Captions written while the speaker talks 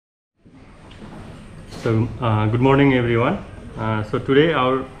Good morning, everyone. So today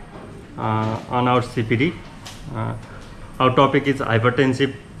on our CPD, our topic is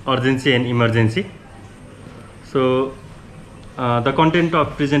hypertensive urgency and emergency. So the content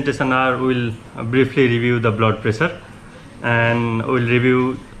of presentation will briefly review the blood pressure, and we'll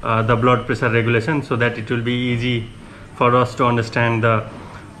review the blood pressure regulation so that it will be easy for us to understand the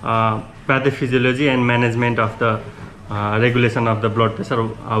pathophysiology and management of the regulation of the blood pressure,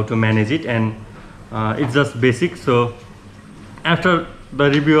 how to manage it, and it's just basic. So after the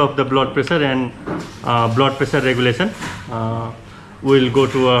review of the blood pressure and blood pressure regulation, we'll go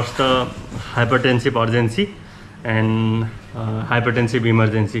towards the hypertensive urgency and hypertensive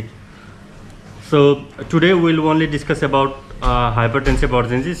emergency. So today we'll only discuss about hypertensive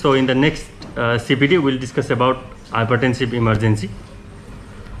urgency. So in the next CPD we'll discuss about hypertensive emergency.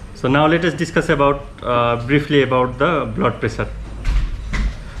 So now let us discuss about briefly about the blood pressure.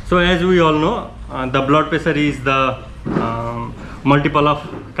 So as we all know, the blood pressure is the multiple of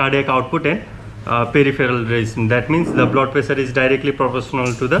cardiac output and peripheral resistance. That means the blood pressure is directly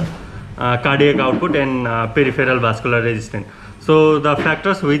proportional to the cardiac output and peripheral vascular resistance. So the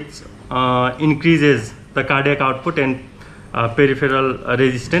factors which increases the cardiac output and peripheral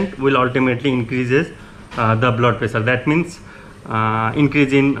resistance will ultimately increases the blood pressure. That means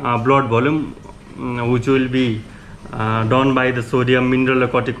increase in blood volume, which will be done by the sodium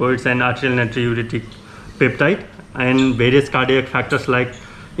mineralocorticoids and arterial natriuretic peptide, and various cardiac factors like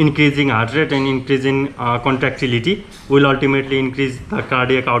increasing heart rate and increasing contractility will ultimately increase the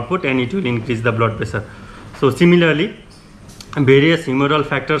cardiac output, and it will increase the blood pressure. So similarly, various humoral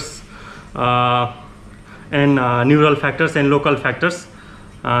factors and neural factors and local factors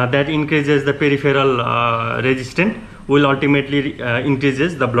that increases the peripheral resistance will ultimately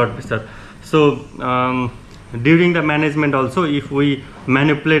increases the blood pressure. So during the management also, if we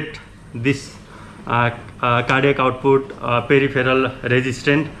manipulate this cardiac output, peripheral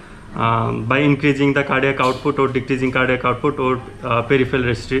resistance by increasing the cardiac output or decreasing cardiac output or peripheral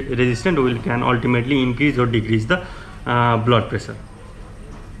resistance, we can ultimately increase or decrease the blood pressure.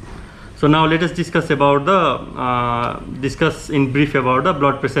 So now let us discuss about the discuss in brief about the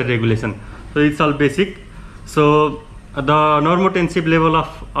blood pressure regulation. So it's all basic. So the normotensive level of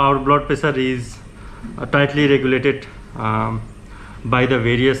our blood pressure is tightly regulated by the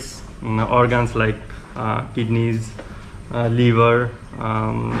various organs like kidneys, liver,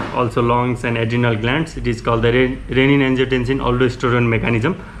 also lungs and adrenal glands. It is called the renin-angiotensin-aldosterone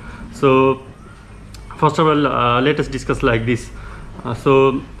mechanism. So first of all, let us discuss like this.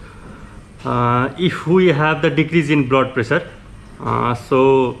 If we have the decrease in blood pressure,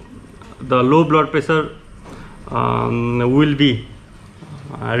 so the low blood pressure will be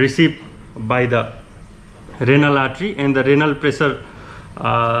received by the renal artery, and the renal pressure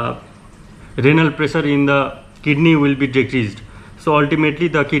in the kidney will be decreased. So ultimately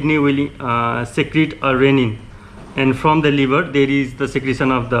the kidney will secrete a renin, and from the liver there is the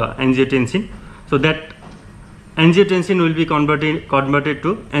secretion of the angiotensin. So that angiotensin will be converted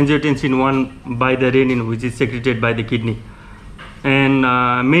to angiotensin 1 by the renin, which is secreted by the kidney, and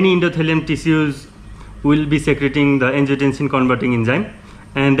many endothelium tissues will be secreting the angiotensin converting enzyme,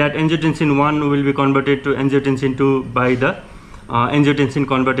 and that angiotensin 1 will be converted to angiotensin 2 by the angiotensin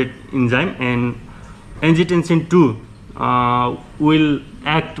converted enzyme, and angiotensin 2 will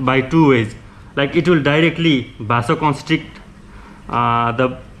act by two ways. Like it will directly vasoconstrict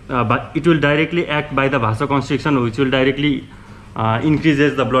it will directly act by the vasoconstriction, which will directly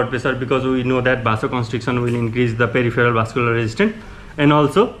increases the blood pressure, because we know that vasoconstriction will increase the peripheral vascular resistance. And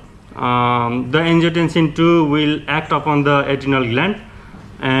also the angiotensin 2 will act upon the adrenal gland,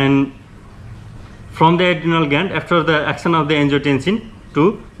 and from the adrenal gland, after the action of the angiotensin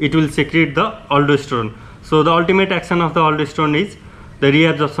 2, it will secrete the aldosterone. So the ultimate action of the aldosterone is the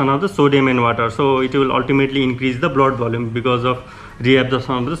reabsorption of the sodium and water. So it will ultimately increase the blood volume because of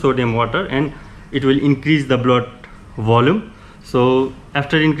reabsorption of the sodium water, and it will increase the blood volume. So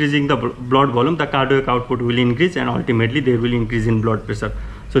after increasing the blood volume, the cardiac output will increase, and ultimately there will increase in blood pressure.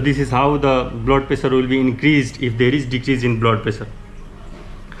 So this is how the blood pressure will be increased if there is decrease in blood pressure.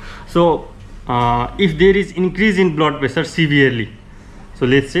 So if there is increase in blood pressure severely, so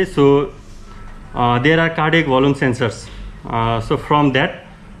let's say, so there are cardiac volume sensors. So from that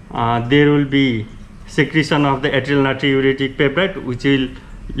there will be secretion of the arterial natriuretic peptide, which will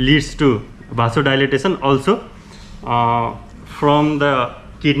leads to vasodilatation. Also from the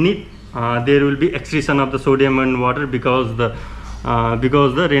kidney there will be excretion of the sodium and water, because the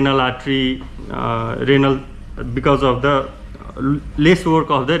renal artery because of the less work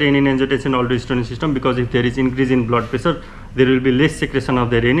of the renin-angiotensin-aldosterone system, because if there is increase in blood pressure, there will be less secretion of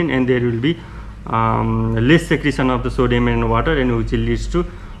the renin, and there will be less secretion of the sodium in water, and which leads to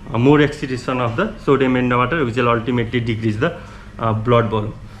more excretion of the sodium in the water, which will ultimately decrease the blood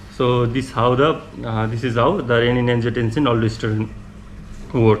volume. So this is how the renin-angiotensin aldosterone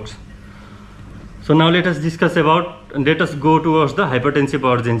works. So now let us go towards the hypertensive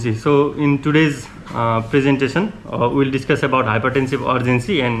urgency. So in today's presentation, we'll discuss about hypertensive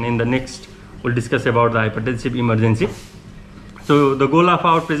urgency, and in the next we'll discuss about the hypertensive emergency. So the goal of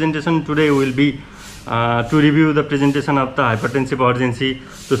our presentation today will be to review the presentation of the hypertensive urgency,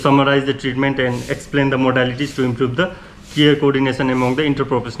 to summarize the treatment and explain the modalities to improve the care coordination among the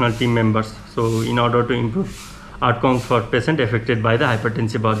interprofessional team members. So in order to improve outcomes for patients affected by the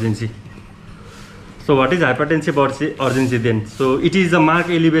hypertensive urgency. So what is hypertensive urgency then? So it is a marked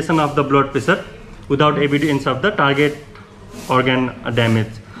elevation of the blood pressure without evidence of the target organ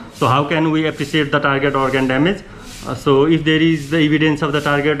damage. So how can we appreciate the target organ damage? So if there is the evidence of the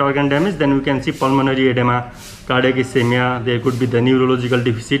target organ damage, then we can see pulmonary edema, cardiac ischemia, there could be the neurological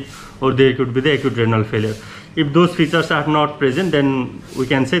deficit, or there could be the acute renal failure. If those features are not present, then we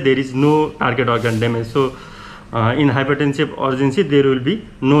can say there is no target organ damage. So in hypertensive urgency, there will be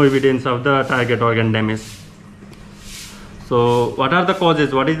no evidence of the target organ damage. So what are the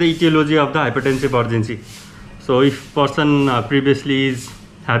causes? What is the etiology of the hypertensive urgency? So if person previously is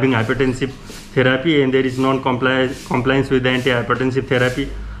having hypertensive therapy and there is non-compliance with the antihypertensive therapy,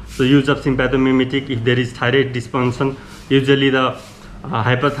 so use of sympathomimetic. If there is thyroid dysfunction, usually the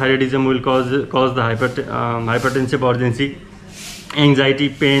hyperthyroidism will cause the hypertensive urgency. Anxiety,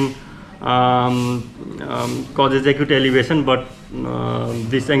 pain causes acute elevation, but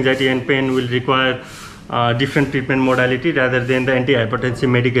this anxiety and pain will require different treatment modality rather than the antihypertensive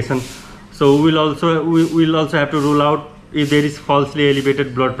medication. So we will also have to rule out if there is falsely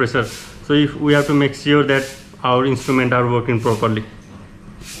elevated blood pressure. So if we have to make sure that our instruments are working properly.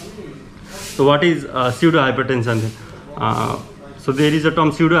 So what is pseudo hypertension? So there is a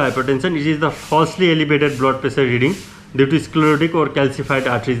term pseudo hypertension. It is the falsely elevated blood pressure reading due to sclerotic or calcified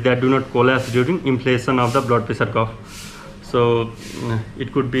arteries that do not collapse during inflation of the blood pressure curve. So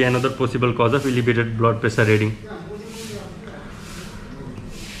it could be another possible cause of elevated blood pressure reading.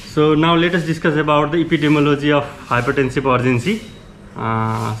 So now let us discuss about the epidemiology of hypertensive urgency.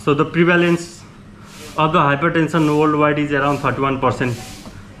 So the prevalence of the hypertension worldwide is around 31%.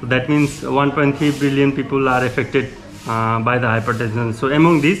 So that means 1.3 billion people are affected by the hypertension. So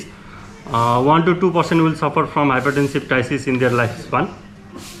among these, 1 to 2% will suffer from hypertensive crisis in their lifespan.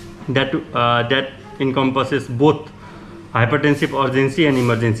 That encompasses both hypertensive urgency and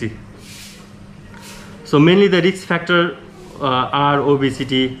emergency. So mainly the risk factor are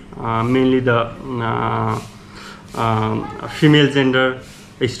obesity, mainly the female gender,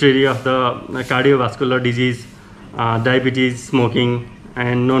 history of the cardiovascular disease, diabetes, smoking,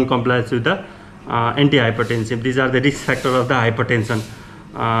 and non-compliance with the antihypertensive. These are the risk factors of the hypertension.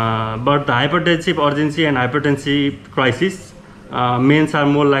 But the hypertensive urgency and hypertensive crisis, males are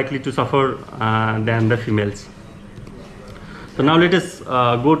more likely to suffer than the females. So now let us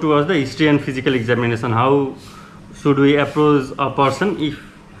go towards the history and physical examination. How should we approach a person if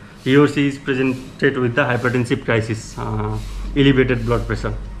he or she is presented with the hypertensive crisis, elevated blood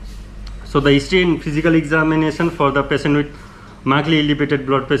pressure? So the history and physical examination for the patient with markedly elevated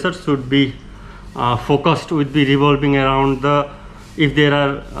blood pressure should be focused, would be revolving around if there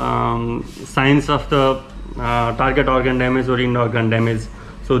are signs of the target organ damage or end organ damage.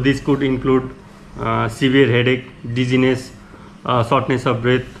 So this could include severe headache, dizziness, shortness of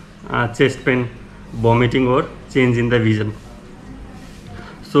breath, chest pain, vomiting, or change in the vision.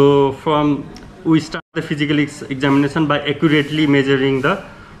 So we start the physical examination by accurately measuring the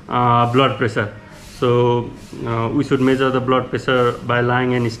blood pressure. So we should measure the blood pressure by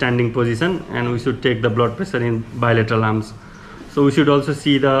lying in standing position, and we should take the blood pressure in bilateral arms. So we should also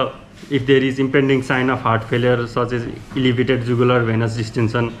see if there is impending sign of heart failure, such as elevated jugular venous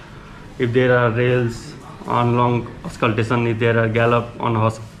distension, if there are rales on long auscultation, if there are gallop on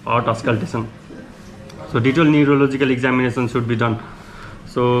short auscultation. So detailed neurological examination should be done.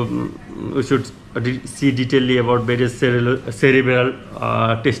 So we should see detailedly about various cerebral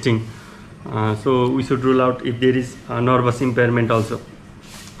testing. So we should rule out if there is nervous impairment also.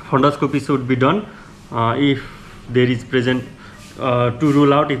 Fundoscopy should be done if there is present to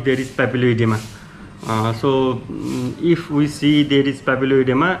rule out if there is papilloedema. So if we see there is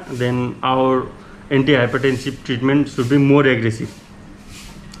papilloedema, then our antihypertensive treatment should be more aggressive.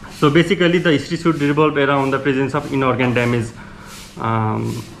 So basically the history should revolve around the presence of inorgan damage,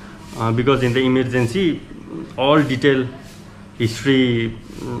 because in the emergency all detailed history,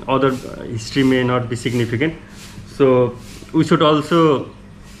 other history may not be significant. So we should also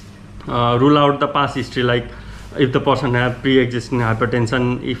rule out the past history, like if the person have pre-existing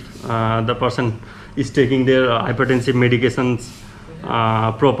hypertension, if the person is taking their hypertensive medications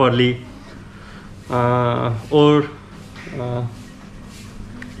properly, or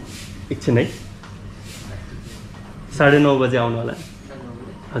एकछिन है 9:30 बजे आउनु होला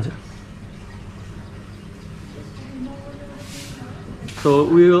हजुर. So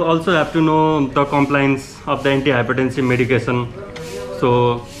we will also have to know the compliance of the antihypertensive medication.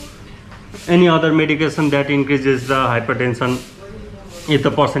 So any other medication that increases the hypertension, if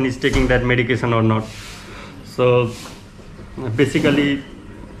the person is taking that medication or not. So basically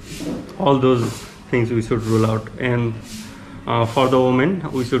all those things we should rule out. And for the woman,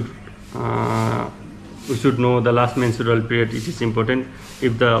 we should know the last menstrual period. It is important.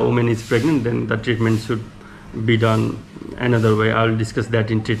 If the woman is pregnant, then the treatment should be done another way. I'll discuss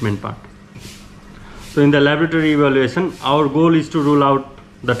that in treatment part. So in the laboratory evaluation, our goal is to rule out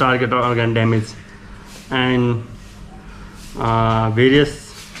the target organ damage, and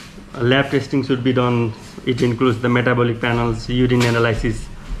various lab testing should be done. It includes the metabolic panels, urine analysis,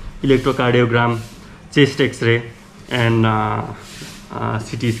 electrocardiogram, chest x-ray, and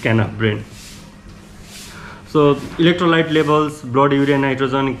CT scan of brain. So electrolyte levels, blood urea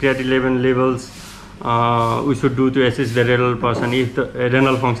nitrogen, creatinine levels, we should do to assess the renal person, if the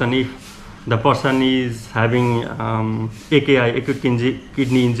renal function, if the person is having AKI, acute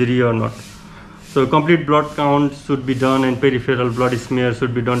kidney injury or not. So complete blood count should be done, and peripheral blood smear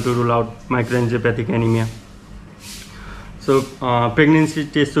should be done to rule out microangiopathic anemia. So pregnancy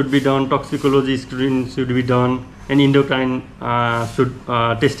test should be done, toxicology screen should be done, and endocrine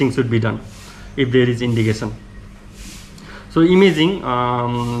testing should be done if there is indication. So imaging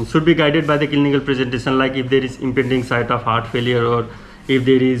should be guided by the clinical presentation, like if there is impending site of heart failure, or if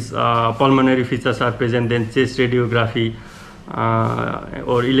there is pulmonary features are present, then chest radiography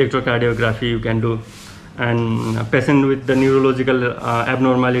or electrocardiography you can do. And a patient with the neurological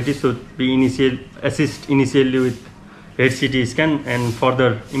abnormality should be assist initially with head CT scan, and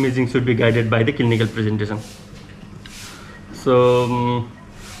further imaging should be guided by the clinical presentation. So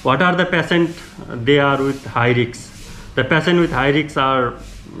what are the patients? They are with high risks. The patient with high risks are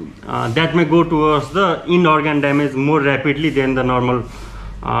that may go towards the end organ damage more rapidly than the normal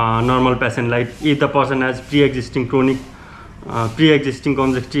patient. Like if the person has pre-existing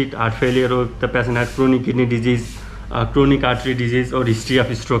congestive heart failure, or the patient has chronic kidney disease, chronic artery disease, or history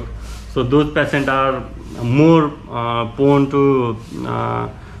of stroke. So those patients are more prone to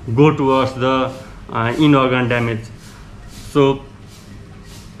go towards the end organ damage. So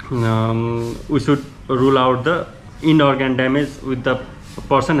we should rule out the end organ damage with the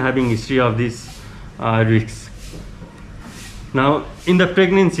person having history of these risks. Now in the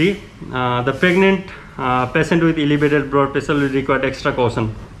pregnancy, the pregnant patient with elevated blood pressure will require extra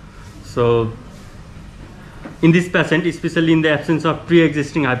caution. So in this patient, especially in the absence of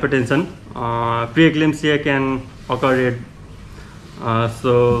pre-existing hypertension, preeclampsia can occur.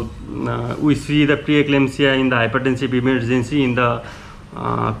 We see the preeclampsia in the hypertensive emergency in the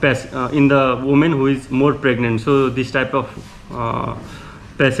woman who is more pregnant. So this type of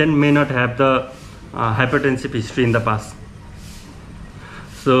patient may not have the hypertensive history in the past.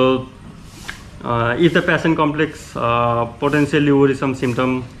 So if the patient complex potentially worrisome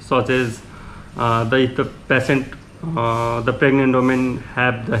symptoms, such as if the patient, the pregnant woman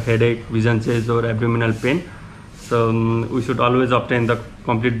have the headache, vision change, or abdominal pain, so we should always obtain the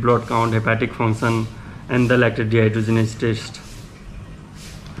complete blood count, hepatic function, and the lactate dehydrogenase test.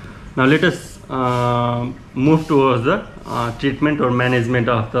 Now let us move towards the treatment or management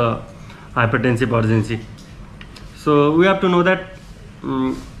of the hypertensive urgency. So we have to know that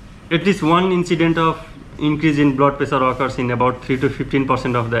at least one incident of increase in blood pressure occurs in about 3 to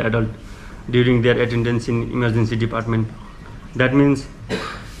 15% of the adult during their attendance in emergency department. That means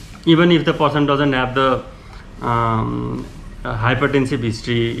even if the person doesn't have the hypertensive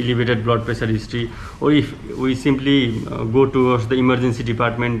history, elevated blood pressure history, or if we simply go towards the emergency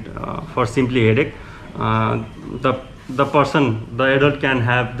department for simply headache, the adult can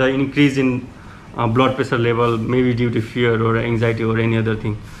have the increase in blood pressure level, maybe due to fear or anxiety or any other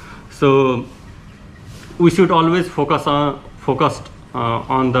thing. So we should always focused on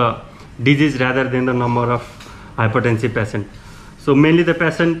the disease rather than the number of hypertensive patient. So mainly the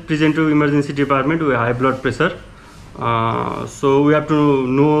patient present to emergency department with high blood pressure. So we have to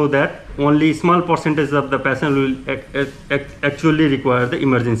know that only small percentage of the patient will actually require the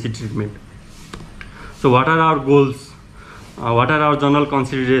emergency treatment. So what are our goals? What are our general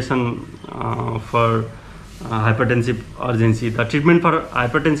consideration for hypertensive urgency? The treatment for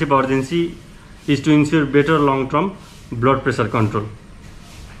hypertensive urgency is to ensure better long-term blood pressure control.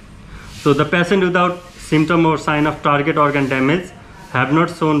 So the patient without symptom or sign of target organ damage have not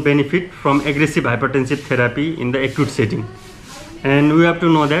shown benefit from aggressive hypertensive therapy in the acute setting. And we have to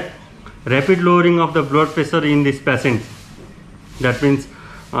know that rapid lowering of the blood pressure in this patient, that means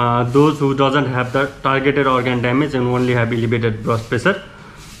those who doesn't have the targeted organ damage and only have elevated blood pressure,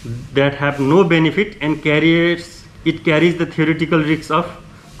 that have no benefit and carries the theoretical risk of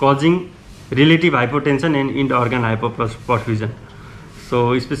causing relative hypotension and end-organ hypoperfusion.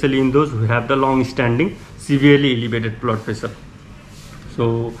 So especially in those who have the long-standing severely elevated blood pressure.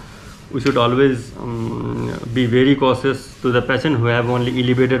 So we should always be very cautious to the patient who have only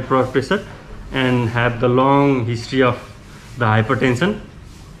elevated blood pressure and have the long history of the hypertension,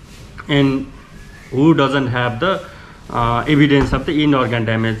 and who doesn't have the evidence of the in-organ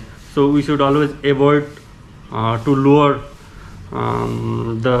damage. So we should always avoid to lower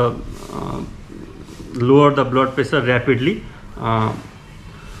the blood pressure rapidly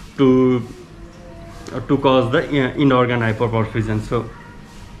to cause the in-organ hypoperfusion.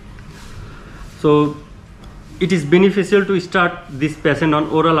 So it is beneficial to start this patient on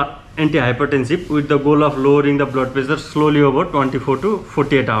oral antihypertensive with the goal of lowering the blood pressure slowly over 24 to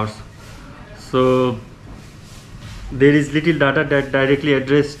 48 hours. So there is little data that directly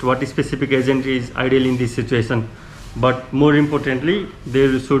addressed what specific agent is ideal in this situation, but more importantly,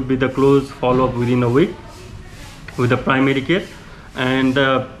 there should be the close follow-up within a week with the primary care, and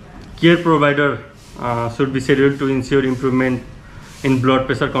the care provider should be scheduled to ensure improvement in blood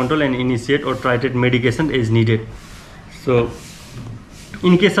pressure control and initiate or titrate medication as needed. So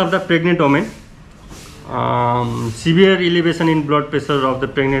in case of the pregnant woman, severe elevation in blood pressure of the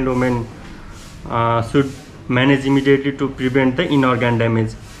pregnant woman should manage immediately to prevent the in-organ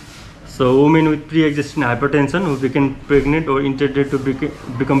damage. So women with pre-existing hypertension who become pregnant or intended to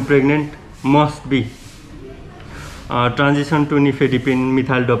become pregnant must be transitioned to nifedipine,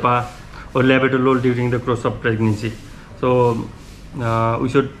 methyl-dopa or labetalol during the course of pregnancy. So we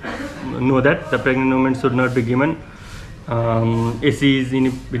should know that the pregnant woman should not be given ACEs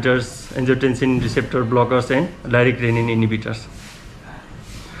inhibitors, angiotensin receptor blockers and direct renin inhibitors.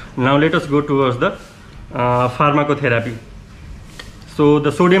 Now let us go towards the pharmacotherapy. So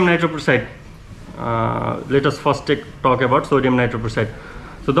the sodium nitroprusside, let us first talk about sodium nitroprusside.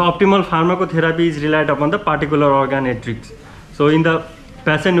 So the optimal pharmacotherapy is relied upon the particular organ matrix. So in the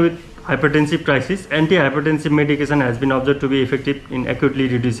patient with hypertensive crisis, antihypertensive medication has been observed to be effective in acutely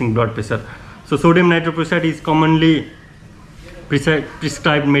reducing blood pressure. So sodium nitroprusside is commonly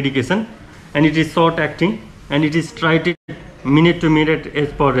prescribed medication, and it is short acting, and it is titrated minute to minute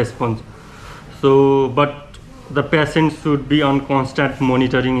as per response. So but the patient should be on constant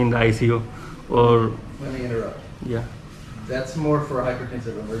monitoring in the ICU or... Let me interrupt. Yeah. That's more for a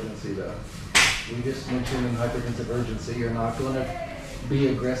hypertensive emergency though. We just mentioned in hypertensive urgency, you're not going to be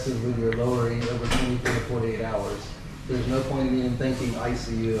aggressive with your lowering over 24 to 48 hours. There's no point in even thinking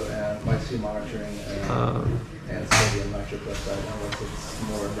ICU and ICU monitoring and sodium nitroprusside unless it's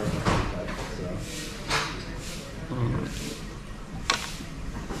more emergency type.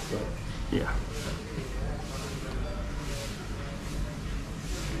 So. Yeah.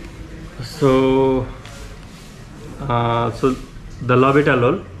 So the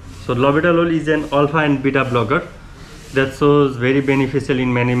labetalol. So labetalol is an alpha and beta blocker that shows very beneficial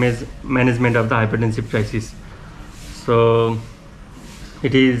in management of the hypertensive crisis. So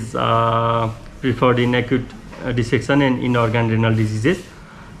it is preferred in acute dissection and in organ renal diseases.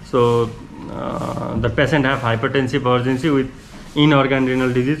 So the patient have hypertensive urgency with in-organ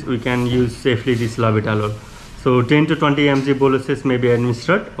renal disease, we can use safely this labetalol. So 10 to 20 mg boluses may be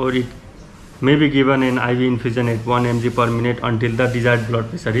administered, or it may be given an IV infusion at 1 mg per minute until the desired blood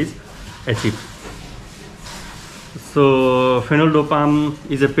pressure is achieved. So phenoldopa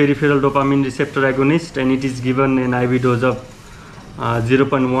is a peripheral dopamine receptor agonist, and it is given an IV dose of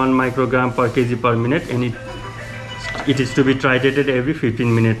 0.1 microgram per kg per minute, and it is to be titrated every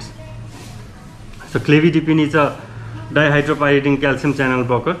 15 minutes. So clevidipine is a dihydropyridine calcium channel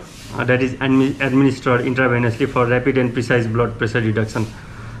blocker that is administered intravenously for rapid and precise blood pressure reduction.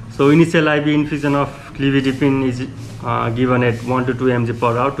 So initial IV infusion of clevidipine is given at 1 to 2 mg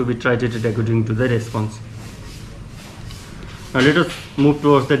per hour to be titrated according to the response. Now let us move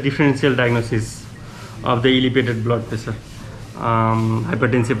towards the differential diagnosis of the elevated blood pressure,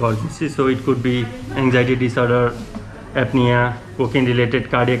 hypertensive urgency. So it could be anxiety disorder, apnea, cocaine-related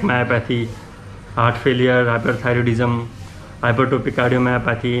cardiac myopathy, heart failure, hyperthyroidism, hypertrophic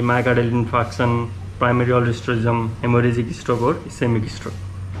cardiomyopathy, myocardial infarction, primary aldosteronism, hemorrhagic stroke or ischemic stroke.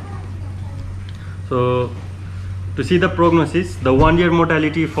 So to see the prognosis, the 1-year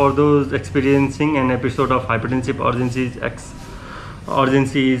mortality for those experiencing an episode of hypertensive urgency is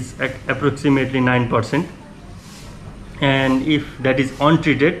urgency is approximately 9%, and if that is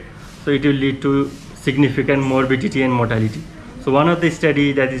untreated, so it will lead to significant morbidity and mortality. So one of the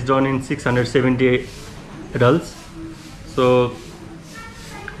study that is done in 678 adults, so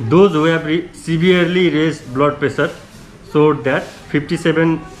those who have severely raised blood pressure showed that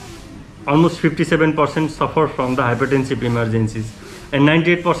almost 57% suffer from the hypertensive emergencies, and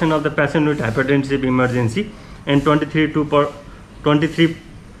 98% of the patient with hypertensive emergency, and 23%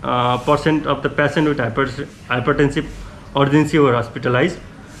 of the patient with hypertensive urgency were hospitalized,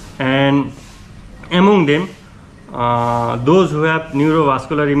 and among them those who have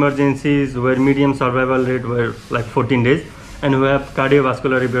neurovascular emergencies where median survival rate were like 14 days, and who have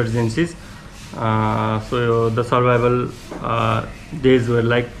cardiovascular emergencies, so the survival days were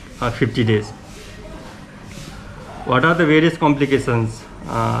like 50 days. What are the various complications?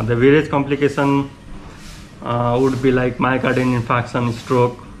 The various complications would be like myocardial infarction,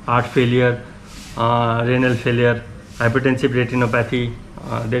 stroke, heart failure, renal failure, hypertensive retinopathy,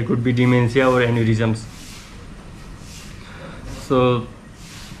 there could be dementia or aneurysms. So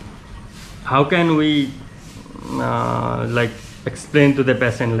how can we like explain to the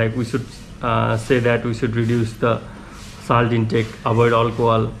patient, like we should say that we should reduce the salt intake, avoid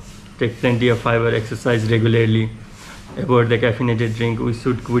alcohol, take plenty of fiber, exercise regularly, avoid the caffeinated drink, we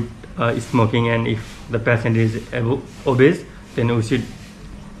should quit smoking, and if the patient is obese, then we should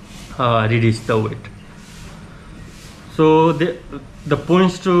reduce the weight. So the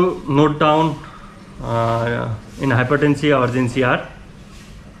points to note down in hypertensive urgency are: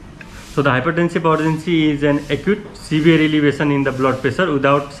 so the hypertensive urgency is an acute severe elevation in the blood pressure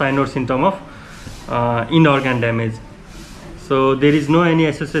without sign or symptom of in-organ damage. So there is no any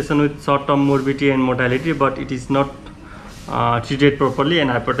association with short-term morbidity and mortality, but it is not treated properly, and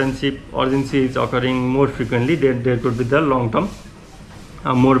hypertensive urgency is occurring more frequently. There could be the long-term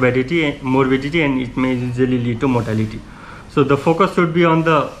morbidity, and it may usually lead to mortality. So the focus should be on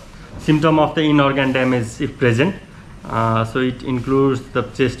the symptom of the in-organ damage if present. So it includes the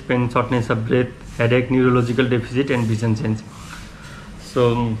chest pain, shortness of breath, headache, neurological deficit, and vision change.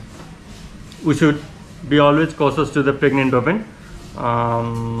 So we should be always cautious to the pregnant women.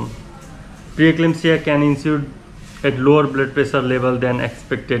 Preeclampsia can ensue at lower blood pressure level than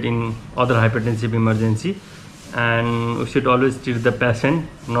expected in other hypertensive emergency, and we should always treat the patient,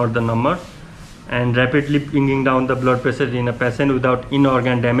 not the number. And rapidly bringing down the blood pressure in a patient without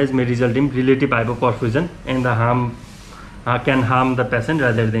in-organ damage may result in relative hypoperfusion, and the harm can harm the patient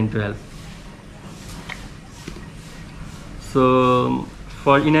rather than to help. So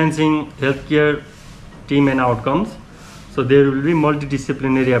for enhancing healthcare team and outcomes, so there will be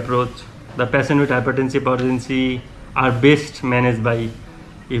multidisciplinary approach. The patient with hypertensive urgency are best managed by,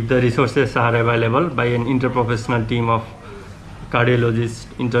 if the resources are available, by an interprofessional team of cardiologist,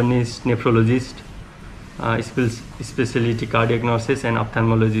 internist, nephrologist, specialty cardiac nurses, and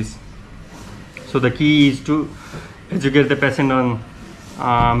ophthalmologists. So the key is to educate the patient on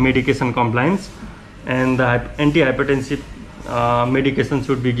medication compliance, and the antihypertensive medication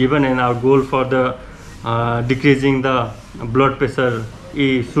should be given, and our goal for the decreasing the blood pressure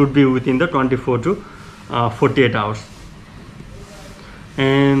should be within the 24 to 48 hours.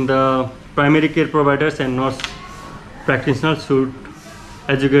 And the primary care providers and nurse practitioners should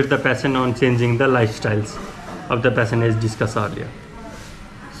educate the patient on changing the lifestyles of the patient as discussed earlier.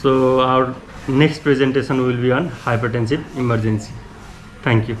 So our next presentation will be on hypertensive emergency.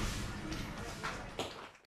 Thank you.